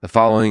The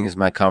following is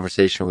my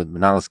conversation with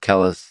Manolis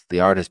Kellis,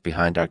 the artist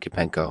behind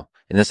Archipenko.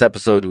 In this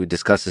episode, we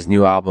discuss his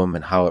new album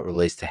and how it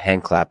relates to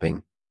hand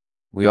clapping.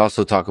 We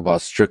also talk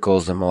about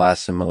Strickles and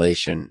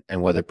Malassimilation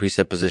and whether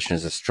presupposition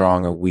is a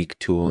strong or weak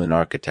tool in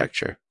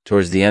architecture.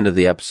 Towards the end of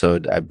the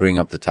episode, I bring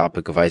up the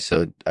topic of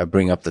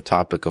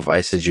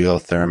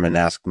isogeotherm and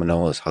ask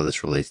Manolis how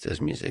this relates to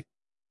his music.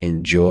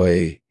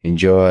 Enjoy.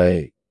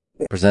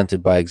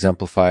 Presented by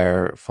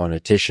Exemplifier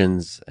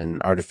Phoneticians,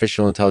 an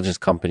artificial intelligence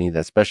company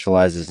that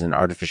specializes in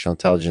artificial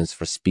intelligence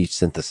for speech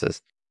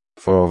synthesis.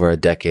 For over a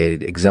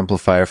decade,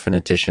 Exemplifier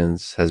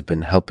Phoneticians has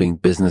been helping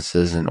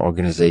businesses and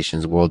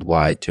organizations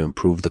worldwide to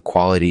improve the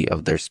quality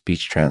of their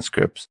speech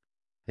transcripts.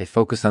 They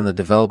focus on the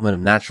development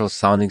of natural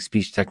sounding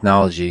speech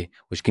technology,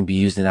 which can be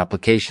used in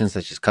applications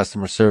such as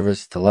customer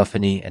service,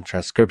 telephony, and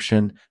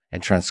transcription.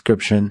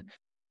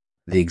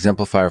 The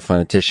Exemplifier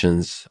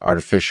Phoneticians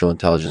artificial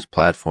intelligence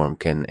platform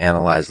can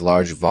analyze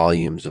large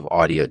volumes of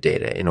audio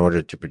data in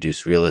order to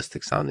produce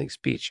realistic sounding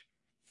speech.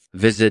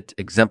 Visit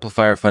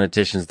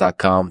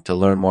exemplifierphoneticians.com to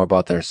learn more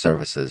about their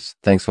services.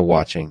 Thanks for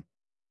watching.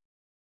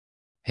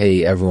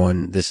 Hey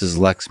everyone, this is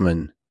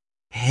Lexman.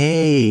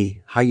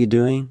 Hey, how you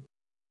doing?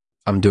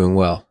 I'm doing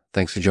well.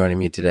 Thanks for joining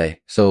me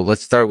today. So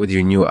let's start with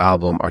your new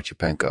album,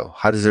 Archipenko.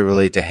 How does it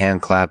relate to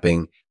hand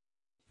clapping?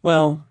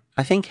 Well,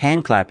 I think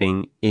hand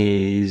clapping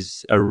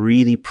is a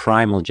really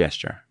primal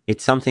gesture.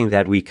 It's something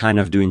that we kind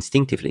of do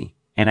instinctively.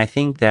 And I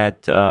think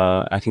that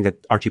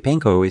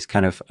Archipenko is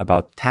kind of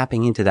about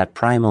tapping into that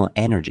primal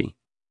energy.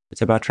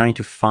 It's about trying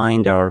to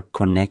find our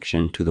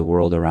connection to the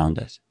world around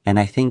us. And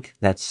I think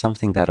that's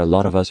something that a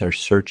lot of us are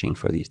searching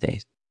for these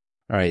days.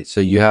 All right.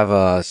 So you have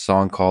a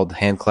song called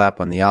Hand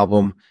Clap on the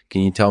album.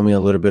 Can you tell me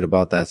a little bit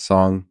about that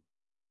song?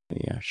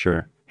 Yeah,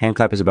 sure. Hand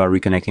clap is about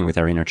reconnecting with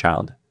our inner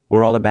child.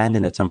 We're all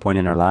abandoned at some point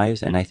in our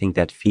lives, and I think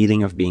that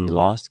feeling of being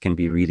lost can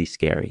be really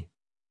scary.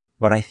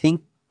 But I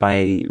think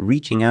by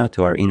reaching out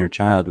to our inner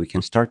child, we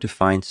can start to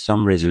find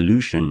some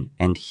resolution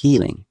and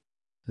healing.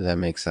 That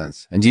makes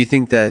sense. And do you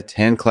think that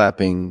hand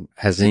clapping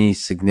has any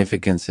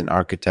significance in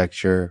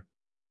architecture?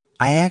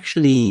 I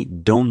actually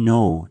don't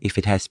know if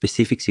it has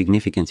specific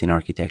significance in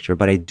architecture,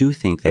 but I do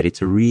think that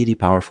it's a really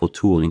powerful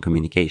tool in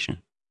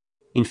communication.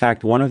 In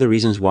fact, one of the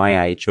reasons why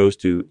I chose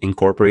to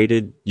incorporate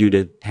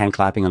the hand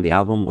clapping on the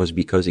album was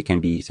because it can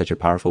be such a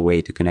powerful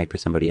way to connect with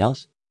somebody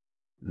else.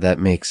 That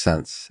makes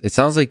sense. It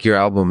sounds like your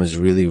album is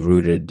really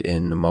rooted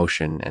in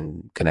emotion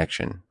and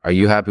connection. Are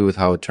you happy with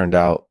how it turned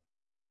out?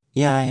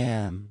 Yeah, I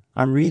am.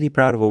 I'm really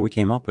proud of what we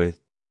came up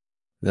with.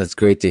 That's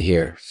great to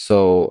hear.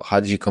 So how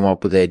did you come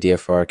up with the idea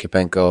for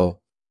Archipenko?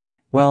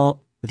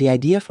 Well, the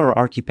idea for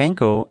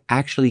Archipenko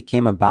actually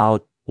came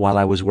about while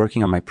I was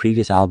working on my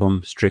previous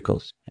album,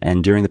 Strickles.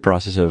 And during the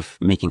process of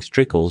making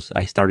Strickles,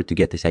 I started to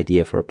get this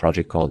idea for a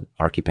project called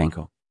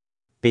Archipenko.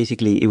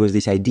 Basically, it was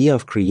this idea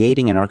of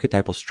creating an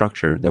archetypal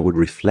structure that would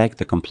reflect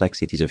the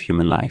complexities of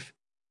human life.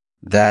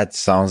 That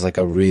sounds like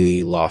a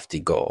really lofty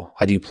goal.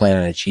 How do you plan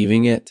on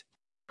achieving it?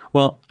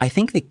 Well, I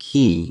think the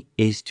key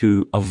is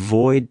to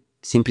avoid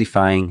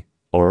simplifying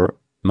or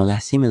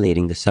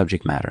malassimilating the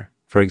subject matter.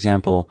 For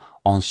example,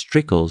 on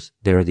Strickles,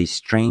 there are these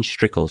strange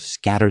Strickles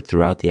scattered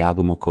throughout the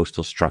album of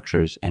coastal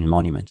structures and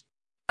monuments.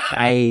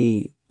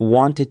 I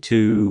wanted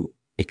to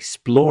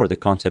explore the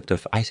concept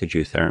of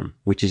isogeotherm,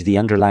 which is the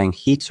underlying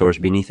heat source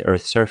beneath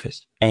Earth's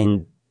surface.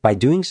 And by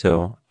doing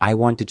so, I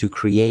wanted to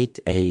create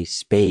a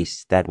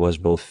space that was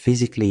both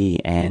physically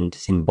and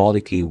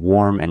symbolically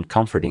warm and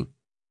comforting.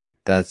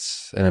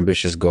 That's an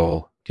ambitious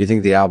goal. Do you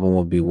think the album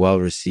will be well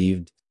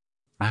received?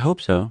 I hope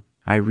so.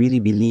 I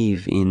really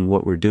believe in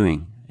what we're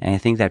doing, and I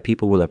think that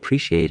people will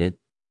appreciate it.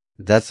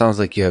 That sounds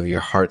like you have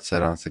your heart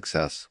set on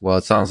success. Well,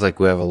 it sounds like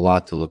we have a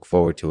lot to look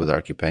forward to with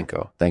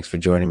Archipenko. Thanks for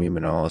joining me,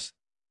 Manolis.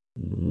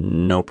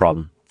 No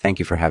problem. Thank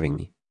you for having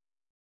me.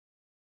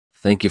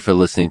 Thank you for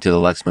listening to the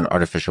Lexman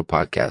Artificial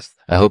Podcast.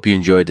 I hope you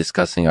enjoyed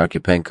discussing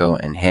Archipenko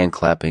and hand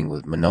clapping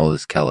with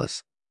Manolis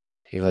Kellis.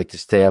 If you'd like to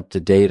stay up to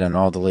date on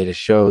all the latest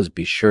shows,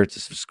 be sure to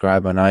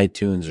subscribe on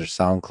iTunes or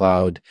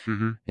SoundCloud.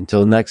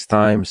 Until next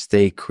time,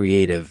 stay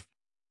creative.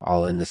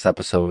 I'll end this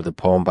episode with a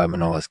poem by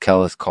Manolis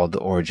Kellis called The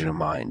Origin of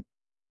Mind.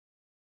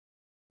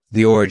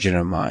 The origin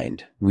of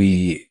mind.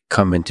 We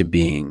come into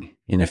being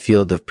in a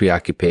field of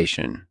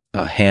preoccupation,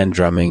 a hand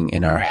drumming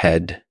in our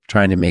head,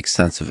 trying to make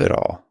sense of it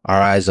all.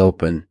 Our eyes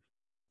open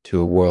to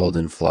a world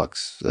in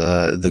flux,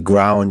 the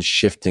ground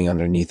shifting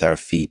underneath our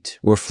feet.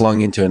 We're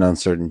flung into an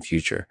uncertain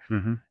future,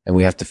 and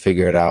we have to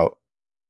figure it out